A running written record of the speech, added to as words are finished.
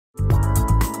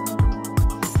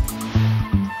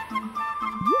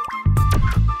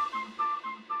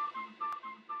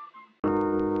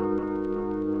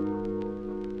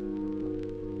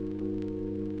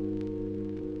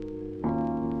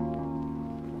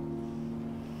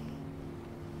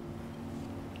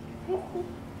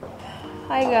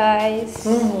Hi guys.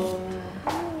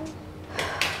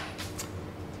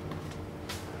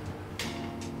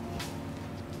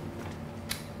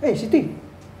 Hey Siti,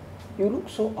 you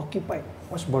look so occupied.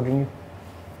 What's bothering you?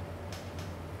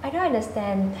 I don't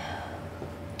understand.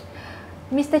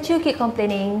 Mr. Chu keep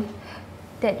complaining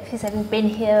that he's having pain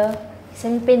here, he's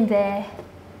having pain there,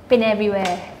 pain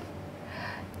everywhere.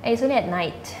 And it's only at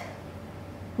night.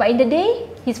 But in the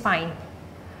day, he's fine.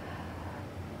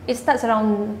 It starts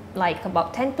around like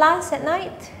about 10 plus at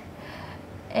night.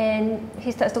 And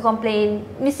he starts to complain,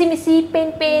 missy,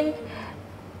 pain.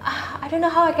 I don't know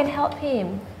how I can help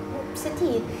him.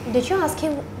 Siti, did you ask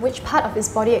him which part of his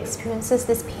body experiences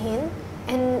this pain?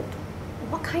 And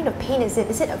what kind of pain is it?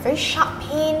 Is it a very sharp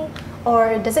pain?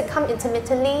 Or does it come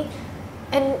intermittently?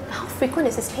 And how frequent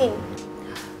is this pain?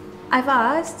 I've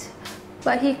asked,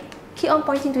 but he keep on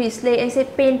pointing to his leg and say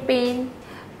pain.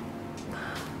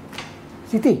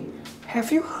 Siti, have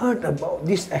you heard about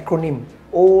this acronym,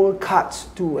 all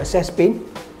cuts to assess pain?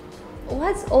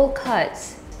 What's old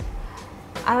cuts?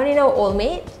 I only know Old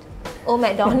Maid, Old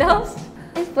McDonald's.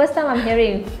 It's the first time I'm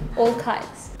hearing old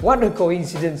cuts. What a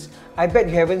coincidence. I bet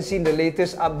you haven't seen the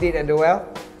latest update at the well.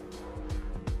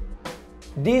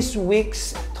 This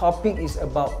week's topic is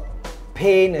about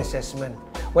pain assessment.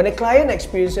 When a client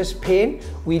experiences pain,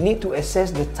 we need to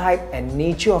assess the type and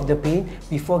nature of the pain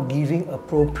before giving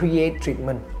appropriate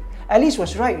treatment. Alice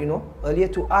was right, earlier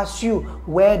to ask you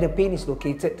where the pain is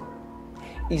located.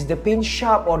 Is the pain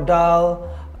sharp or dull?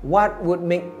 What would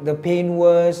make the pain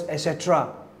worse,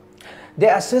 etc.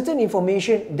 There are certain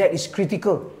information that is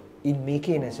critical in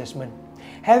making an assessment.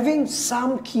 Having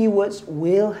some keywords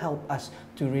will help us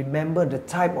to remember the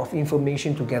type of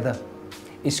information together.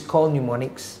 It's called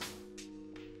mnemonics.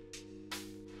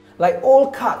 Like all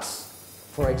cuts,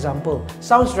 for example,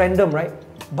 sounds random, right?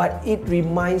 But it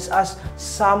reminds us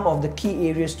some of the key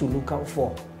areas to look out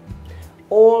for.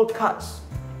 All cuts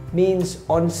means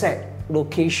onset,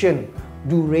 location,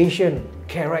 duration,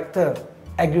 character,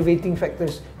 aggravating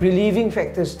factors, relieving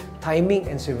factors, timing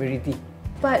and severity.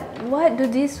 But what do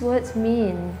these words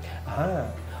mean?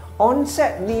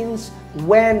 Onset means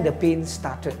when the pain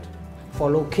started.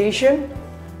 For location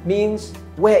means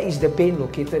where is the pain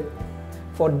located.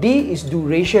 For D is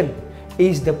duration,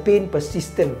 is the pain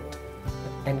persistent.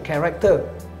 And character,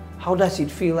 how does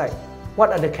it feel like? What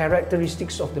are the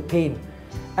characteristics of the pain?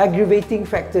 Aggravating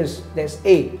factors, that's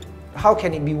A, how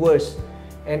can it be worse?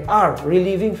 And R,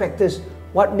 relieving factors,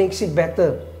 what makes it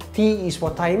better? T is for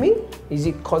timing, is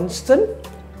it constant?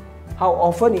 How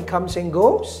often it comes and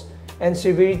goes? And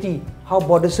severity, how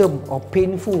bothersome or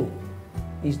painful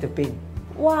is the pain?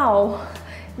 Wow,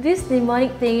 this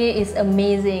mnemonic thingy is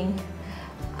amazing.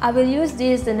 I will use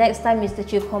this the next time Mr.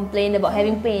 Chu complained about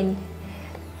having pain.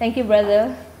 Thank you,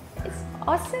 brother. It's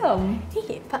awesome.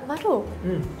 Hey, but Madhu,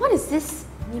 what is this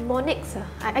mnemonics?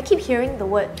 I keep hearing the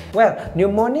word. Well,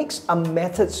 mnemonics are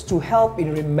methods to help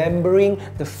in remembering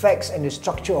the facts and the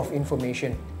structure of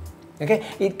information. Okay,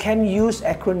 it can use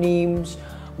acronyms,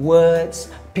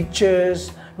 words,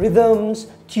 pictures,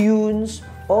 rhythms, tunes,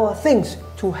 or things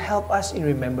to help us in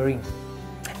remembering.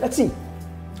 Let's see.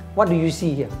 What do you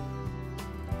see here?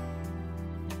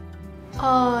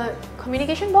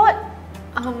 Communication board?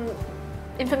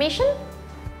 Information?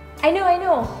 I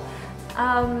know.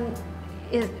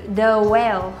 Is the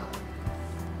well.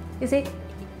 You see,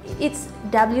 it's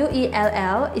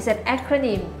WELL. It's an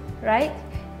acronym, right?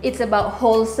 It's about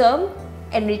wholesome,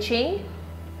 enriching,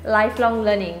 lifelong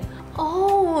learning.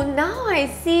 Oh, now I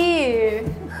see.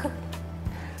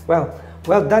 Well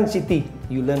done, Siti.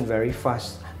 You learn very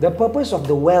fast. The purpose of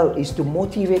the well is to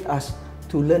motivate us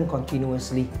to learn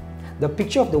continuously. The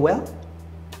picture of the well,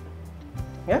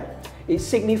 it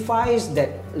signifies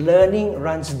that learning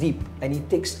runs deep and it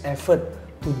takes effort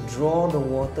to draw the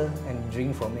water and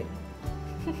drink from it.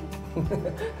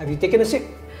 Have you taken a sip?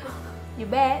 You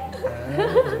bet.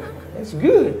 That's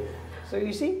good. So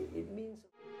you see,